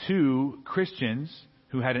writing to Christians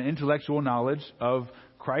who had an intellectual knowledge of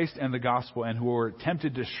Christ and the gospel and who were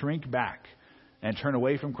tempted to shrink back and turn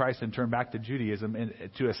away from Christ and turn back to Judaism and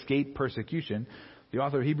to escape persecution. The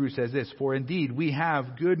author of Hebrews says this, "For indeed we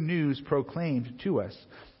have good news proclaimed to us,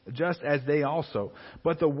 just as they also.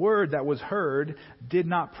 But the word that was heard did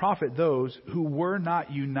not profit those who were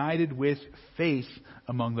not united with faith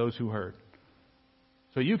among those who heard."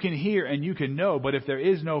 So you can hear and you can know, but if there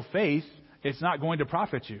is no faith, it's not going to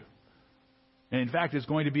profit you. And in fact, it's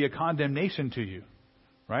going to be a condemnation to you.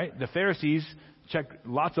 Right? The Pharisees check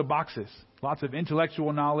lots of boxes, lots of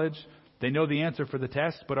intellectual knowledge. They know the answer for the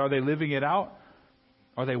test, but are they living it out?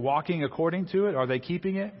 Are they walking according to it? Are they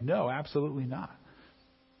keeping it? No, absolutely not.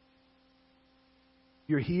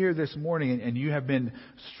 You're here this morning and you have been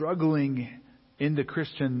struggling in the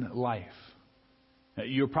Christian life.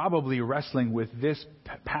 You're probably wrestling with this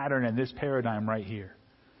pattern and this paradigm right here.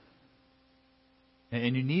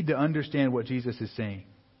 And you need to understand what Jesus is saying.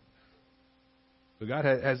 So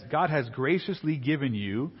God has graciously given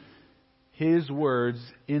you His words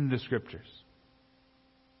in the Scriptures.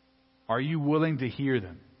 Are you willing to hear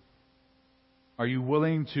them? Are you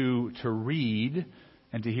willing to read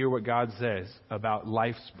and to hear what God says about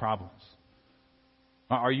life's problems?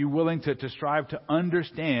 Are you willing to strive to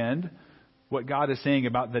understand what God is saying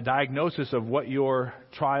about the diagnosis of what your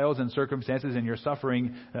trials and circumstances and your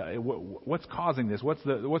suffering, what's causing this? What's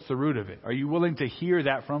the root of it? Are you willing to hear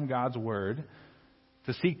that from God's Word,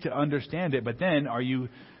 to seek to understand it, but then are you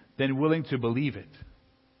then willing to believe it?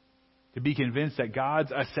 To be convinced that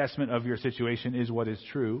God's assessment of your situation is what is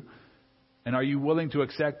true? And are you willing to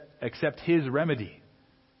accept His remedy?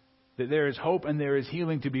 That there is hope and there is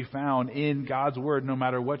healing to be found in God's Word no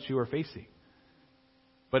matter what you are facing.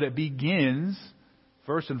 But it begins,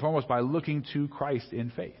 first and foremost, by looking to Christ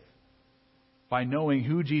in faith. By knowing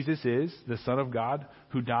who Jesus is, the Son of God,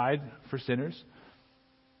 who died for sinners.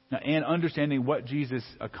 And understanding what Jesus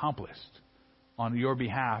accomplished on your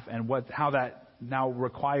behalf and how that now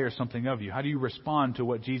requires something of you. How do you respond to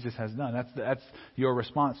what Jesus has done? That's your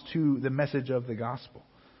response to the message of the gospel.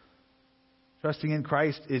 Trusting in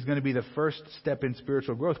Christ is going to be the first step in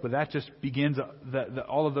spiritual growth, but that just begins,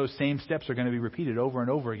 all of those same steps are going to be repeated over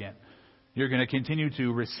and over again. You're going to continue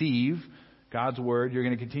to receive God's Word, you're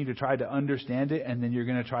going to continue to try to understand it, and then you're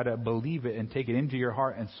going to try to believe it and take it into your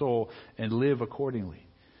heart and soul and live accordingly.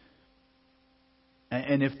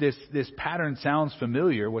 And if this pattern sounds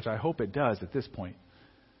familiar, which I hope it does at this point,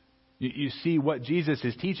 you see what Jesus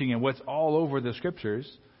is teaching and what's all over the Scriptures.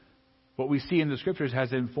 What we see in the Scriptures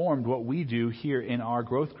has informed what we do here in our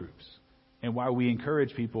growth groups and why we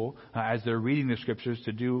encourage people as they're reading the Scriptures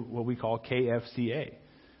to do what we call KFCA,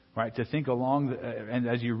 right? To think along, and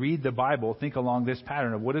as you read the Bible, think along this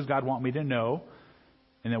pattern of what does God want me to know,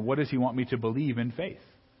 and then what does He want me to believe in faith?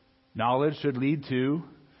 Knowledge should lead to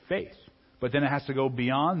faith, but then it has to go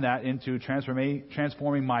beyond that into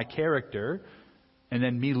transforming my character and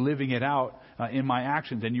then me living it out in my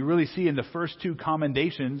actions. And you really see in the first two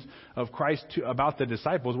commendations of Christ about the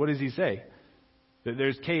disciples, what does He say? That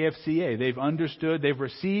there's KFCA. They've understood, they've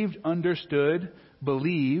received, understood,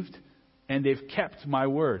 believed, and they've kept my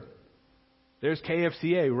word. There's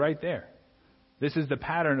KFCA right there. This is the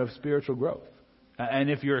pattern of spiritual growth.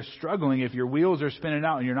 And if you're struggling, if your wheels are spinning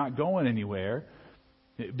out and you're not going anywhere,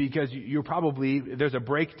 because there's a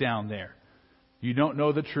breakdown there. You don't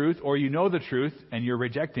know the truth, or you know the truth and you're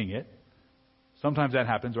rejecting it. Sometimes that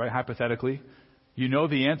happens, right? Hypothetically. You know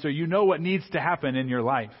the answer. You know what needs to happen in your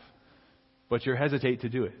life, but you hesitate to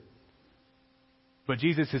do it. But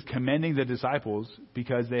Jesus is commending the disciples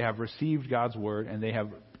because they have received God's Word and they have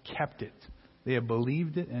kept it. They have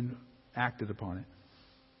believed it and acted upon it.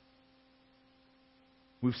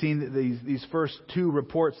 We've seen these first two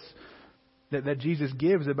reports that Jesus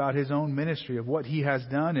gives about His own ministry, of what He has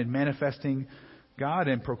done in manifesting God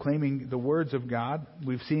and proclaiming the words of God.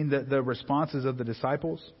 We've seen the responses of the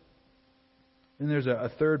disciples. Then there's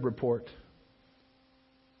a third report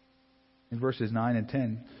in verses 9 and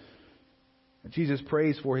 10. Jesus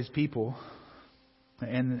prays for His people,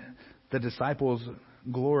 and the disciples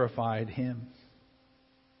glorified Him.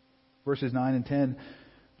 Verses 9 and 10,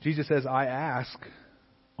 Jesus says, I ask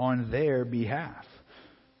on their behalf.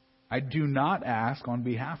 I do not ask on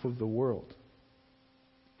behalf of the world,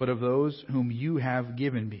 but of those whom you have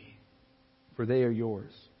given me, for they are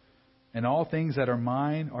yours. And all things that are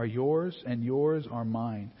mine are yours, and yours are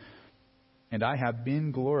mine. And I have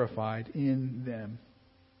been glorified in them.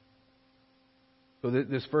 So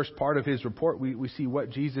this first part of his report, we see what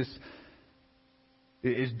Jesus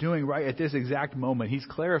is doing right at this exact moment. He's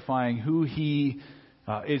clarifying who he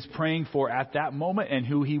is praying for at that moment and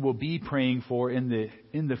who he will be praying for in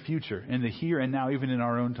the future, in the here and now, even in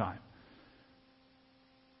our own time.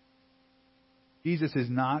 Jesus is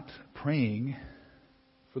not praying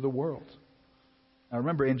for the world. Now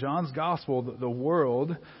remember, in John's Gospel, the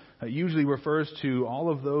world usually refers to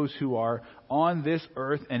all of those who are on this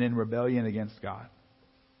earth and in rebellion against God.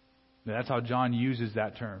 That's how John uses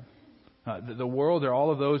that term. The world are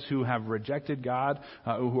all of those who have rejected God,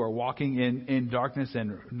 who are walking in darkness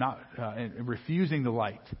and not and refusing the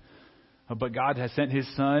light. But God has sent His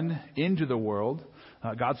Son into the world.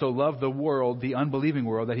 God so loved the world, the unbelieving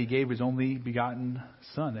world, that He gave His only begotten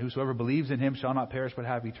Son, that whosoever believes in Him shall not perish but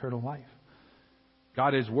have eternal life.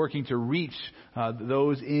 God is working to reach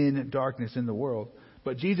those in darkness in the world.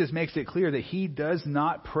 But Jesus makes it clear that He does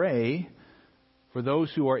not pray for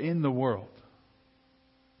those who are in the world.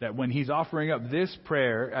 That when He's offering up this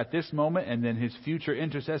prayer at this moment and then His future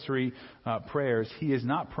intercessory prayers, He is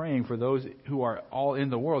not praying for those who are all in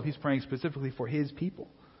the world. He's praying specifically for His people.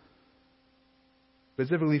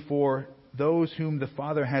 Specifically for those whom the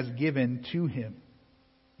Father has given to Him.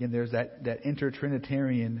 And there's that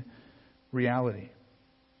inter-Trinitarian reality.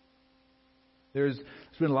 There's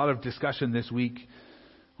been a lot of discussion this week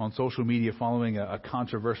on social media following a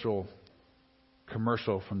controversial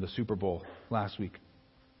commercial from the Super Bowl last week.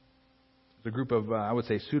 There's a group of, I would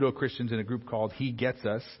say, pseudo-Christians in a group called He Gets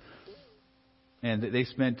Us. And they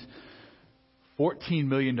spent $14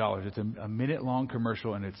 million. It's a minute-long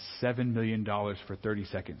commercial, and it's $7 million for 30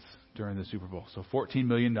 seconds during the Super Bowl. So $14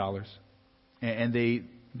 million. And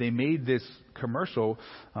they made this commercial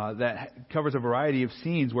that covers a variety of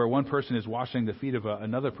scenes where one person is washing the feet of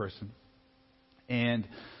another person. And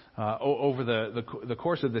over the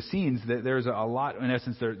course of the scenes, there's a lot. In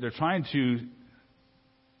essence, they're trying to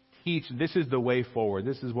teach this is the way forward.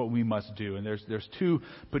 This is what we must do. And there's two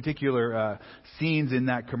particular scenes in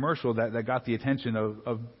that commercial that got the attention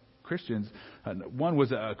of Christians. One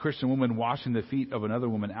was a Christian woman washing the feet of another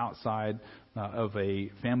woman outside of a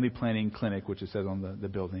family planning clinic, which it says on the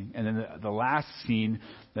building. And then the last scene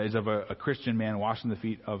is of a Christian man washing the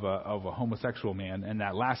feet of a homosexual man. And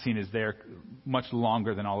that last scene is there much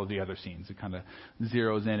longer than all of the other scenes. It kind of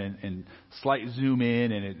zeroes in and slight zoom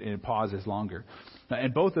in and it pauses longer.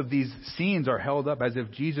 And both of these scenes are held up as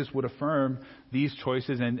if Jesus would affirm these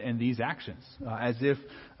choices and these actions, as if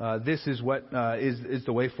this is what is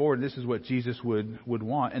the way forward. This is what Jesus would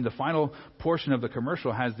want. And the final portion of the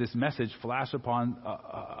commercial has this message flash up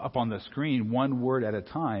on the screen, one word at a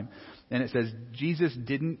time, and it says, "Jesus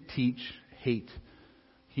didn't teach hate;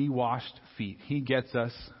 He washed feet. He gets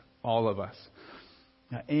us, all of us."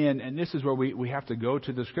 And this is where we have to go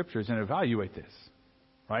to the Scriptures and evaluate this.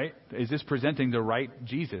 Right? Is this presenting the right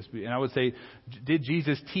Jesus? And I would say, did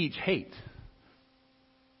Jesus teach hate?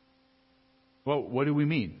 Well, what do we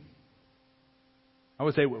mean? I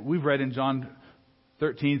would say we've read in John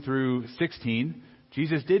 13 through 16,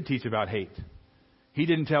 Jesus did teach about hate. He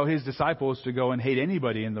didn't tell His disciples to go and hate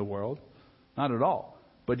anybody in the world. Not at all.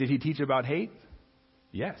 But did He teach about hate?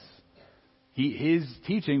 Yes. His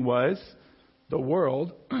teaching was the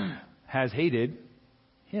world has hated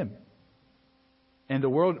Him. And the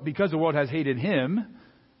world, because the world has hated Him,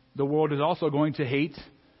 the world is also going to hate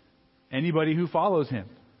anybody who follows Him.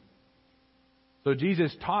 So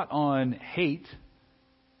Jesus taught on hate.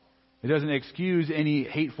 It doesn't excuse any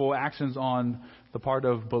hateful actions on the part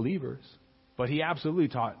of believers, but He absolutely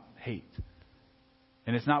taught hate.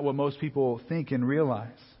 And it's not what most people think and realize.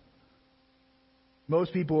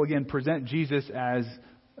 Most people, again, present Jesus as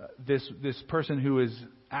this person who is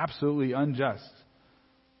absolutely unjust,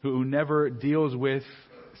 who never deals with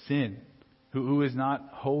sin, who is not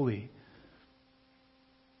holy.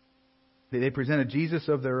 They present a Jesus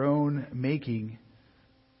of their own making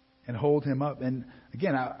and hold Him up. And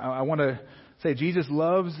again, I want to say Jesus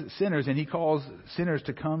loves sinners and He calls sinners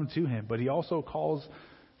to come to Him. But He also calls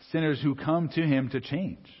sinners who come to Him to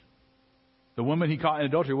change. The woman He caught in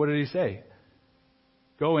adultery, what did He say?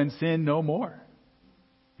 Go and sin no more.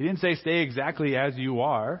 He didn't say stay exactly as you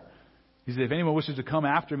are. He said, if anyone wishes to come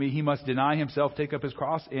after me, he must deny himself, take up his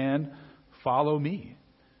cross, and follow me.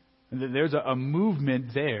 And there's a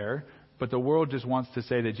movement there, but the world just wants to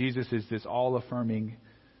say that Jesus is this all-affirming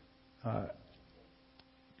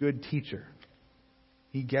good teacher.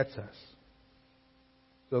 He gets us.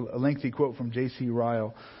 So a lengthy quote from J.C.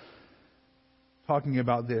 Ryle talking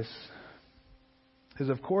about this is,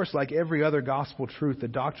 of course, like every other gospel truth, the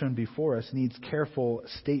doctrine before us needs careful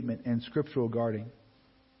statement and scriptural guarding.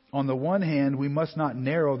 On the one hand, we must not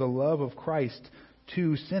narrow the love of Christ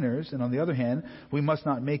to sinners, and on the other hand, we must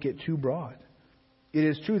not make it too broad. It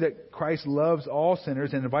is true that Christ loves all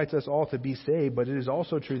sinners and invites us all to be saved, but it is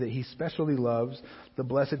also true that He specially loves the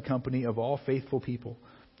blessed company of all faithful people,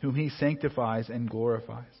 whom He sanctifies and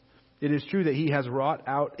glorifies. It is true that He has wrought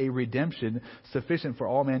out a redemption sufficient for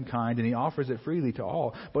all mankind, and He offers it freely to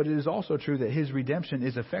all. But it is also true that His redemption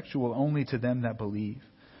is effectual only to them that believe.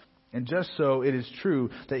 And just so, it is true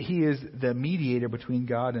that He is the mediator between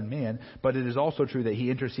God and man, but it is also true that He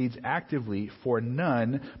intercedes actively for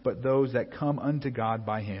none but those that come unto God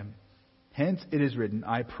by Him. Hence it is written,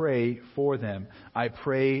 I pray for them. I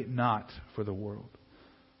pray not for the world.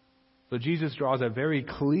 So Jesus draws a very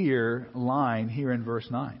clear line here in verse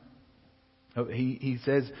 9. He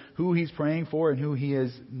says who He's praying for and who He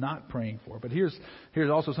is not praying for. But here's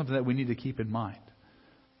also something that we need to keep in mind.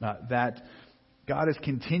 That God is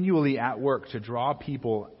continually at work to draw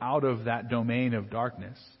people out of that domain of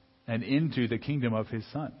darkness and into the kingdom of His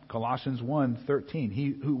Son. Colossians 1:13.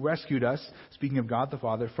 He who rescued us, speaking of God the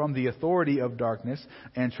Father, from the authority of darkness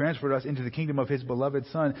and transferred us into the kingdom of His beloved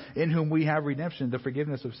Son, in whom we have redemption, the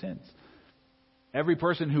forgiveness of sins. Every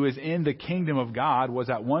person who is in the kingdom of God was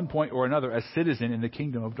at one point or another a citizen in the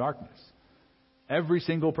kingdom of darkness. Every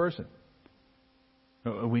single person.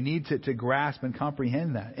 We need to grasp and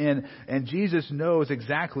comprehend that. And Jesus knows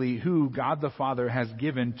exactly who God the Father has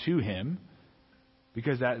given to Him,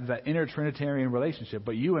 because that inner Trinitarian relationship.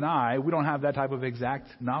 But you and I, we don't have that type of exact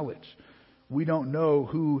knowledge. We don't know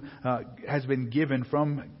who has been given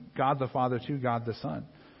from God the Father to God the Son.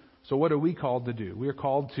 So what are we called to do? We are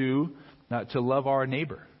called to love our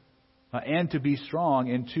neighbor and to be strong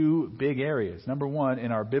in two big areas. Number one,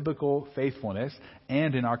 in our biblical faithfulness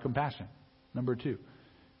and in our compassion. Number two,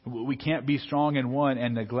 we can't be strong in one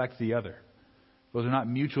and neglect the other. Those are not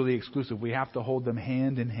mutually exclusive. We have to hold them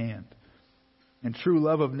hand in hand. And true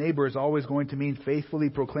love of neighbor is always going to mean faithfully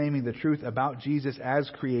proclaiming the truth about Jesus as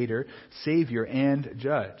Creator, Savior, and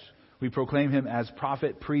Judge. We proclaim Him as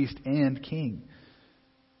prophet, priest, and king.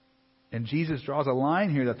 And Jesus draws a line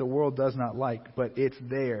here that the world does not like, but it's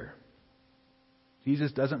there.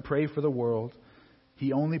 Jesus doesn't pray for the world.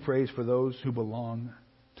 He only prays for those who belong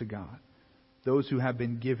to God, those who have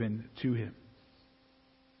been given to Him.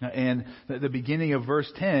 And the beginning of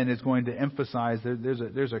verse 10 is going to emphasize that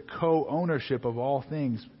there's a co-ownership of all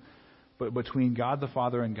things but between God the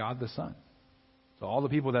Father and God the Son. So all the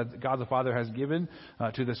people that God the Father has given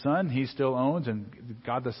to the Son, He still owns, and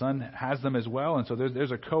God the Son has them as well. And so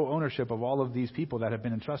there's a co-ownership of all of these people that have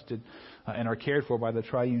been entrusted and are cared for by the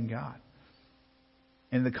triune God.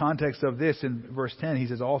 In the context of this, in verse 10, He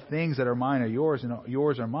says, all things that are mine are yours, and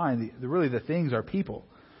yours are mine. Really, the things are people.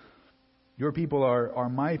 Your people are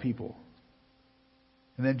my people.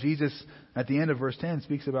 And then Jesus, at the end of verse 10,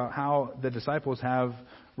 speaks about how the disciples have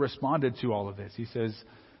responded to all of this. He says,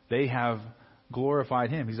 they have glorified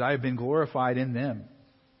Him. He says, I have been glorified in them.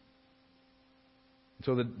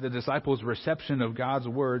 So the disciples' reception of God's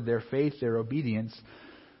word, their faith, their obedience,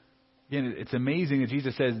 again, it's amazing that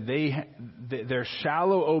Jesus says their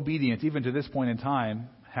shallow obedience, even to this point in time,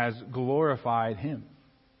 has glorified Him.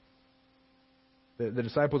 The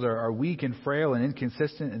disciples are weak and frail and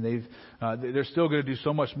inconsistent, and they're still going to do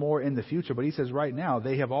so much more in the future. But He says right now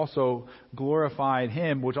they have also glorified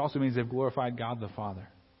Him, which also means they've glorified God the Father.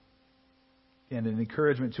 And an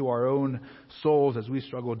encouragement to our own souls as we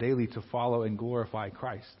struggle daily to follow and glorify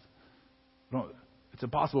Christ. It's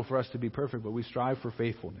impossible for us to be perfect, but we strive for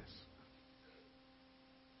faithfulness.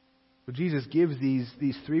 But Jesus gives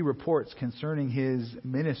these three reports concerning His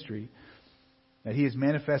ministry. That He has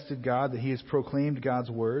manifested God, that He has proclaimed God's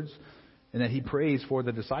words, and that He prays for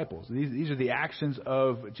the disciples. These are the actions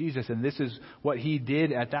of Jesus, and this is what He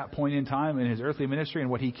did at that point in time in His earthly ministry and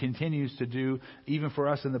what He continues to do even for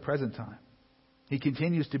us in the present time. He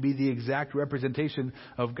continues to be the exact representation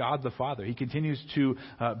of God the Father. He continues to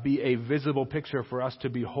be a visible picture for us to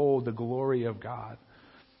behold the glory of God.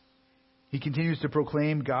 He continues to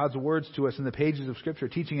proclaim God's words to us in the pages of Scripture,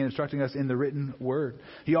 teaching and instructing us in the written Word.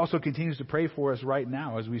 He also continues to pray for us right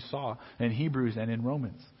now, as we saw in Hebrews and in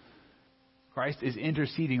Romans. Christ is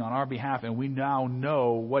interceding on our behalf, and we now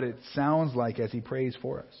know what it sounds like as He prays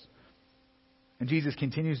for us. And Jesus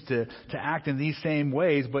continues to act in these same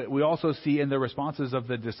ways, but we also see in the responses of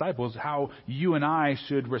the disciples how you and I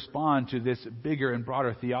should respond to this bigger and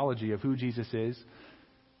broader theology of who Jesus is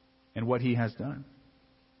and what He has done.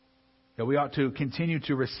 That we ought to continue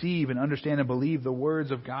to receive and understand and believe the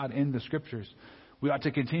words of God in the Scriptures. We ought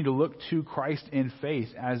to continue to look to Christ in faith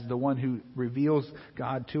as the one who reveals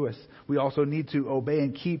God to us. We also need to obey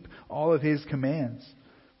and keep all of His commands.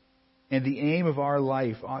 And the aim of our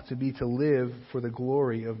life ought to be to live for the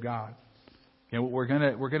glory of God. We're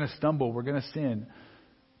gonna stumble, we're gonna sin,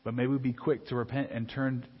 but may we be quick to repent and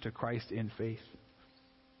turn to Christ in faith.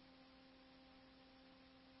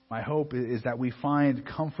 My hope is that we find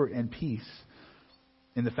comfort and peace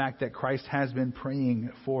in the fact that Christ has been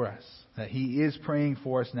praying for us, that He is praying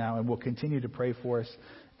for us now and will continue to pray for us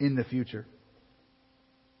in the future.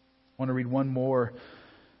 I want to read one more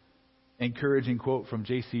encouraging quote from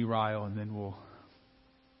J.C. Ryle, and then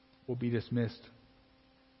we'll be dismissed.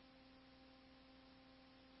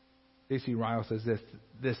 J.C. Ryle says this: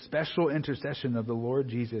 "The special intercession of the Lord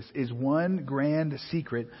Jesus is one grand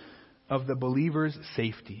secret of the believer's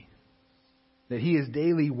safety, that he is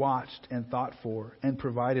daily watched and thought for and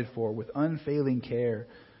provided for with unfailing care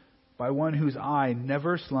by one whose eye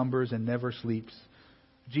never slumbers and never sleeps.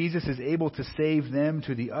 Jesus is able to save them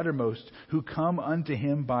to the uttermost who come unto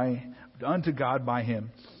God by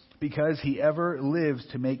Him, because He ever lives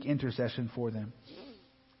to make intercession for them.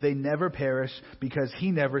 They never perish because He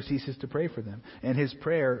never ceases to pray for them, and His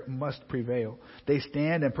prayer must prevail. They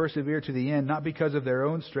stand and persevere to the end, not because of their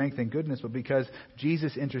own strength and goodness, but because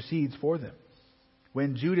Jesus intercedes for them.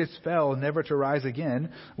 When Judas fell, never to rise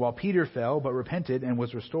again, while Peter fell, but repented and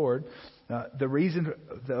was restored, the reason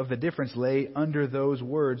of the difference lay under those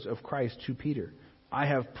words of Christ to Peter: I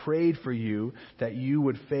have prayed for you that you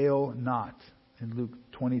would fail not, in Luke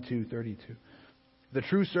 22:32. The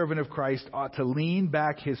true servant of Christ ought to lean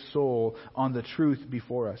back his soul on the truth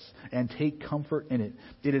before us and take comfort in it.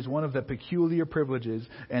 It is one of the peculiar privileges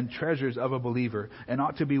and treasures of a believer and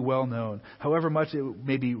ought to be well known. However much it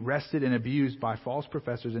may be wrested and abused by false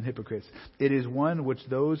professors and hypocrites, it is one which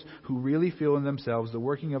those who really feel in themselves the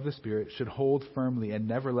working of the Spirit should hold firmly and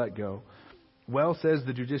never let go. Well says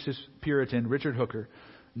the judicious Puritan Richard Hooker,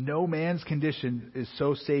 no man's condition is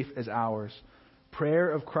so safe as ours.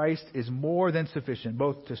 Prayer of Christ is more than sufficient,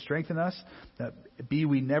 both to strengthen us, that be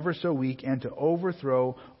we never so weak, and to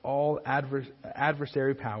overthrow all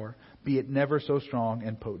adversary power, be it never so strong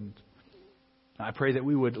and potent. I pray that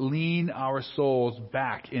we would lean our souls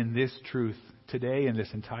back in this truth today and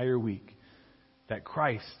this entire week, that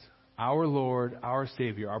Christ, our Lord, our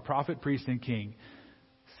Savior, our prophet, priest, and king,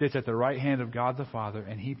 sits at the right hand of God the Father,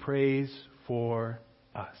 and He prays for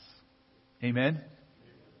us. Amen.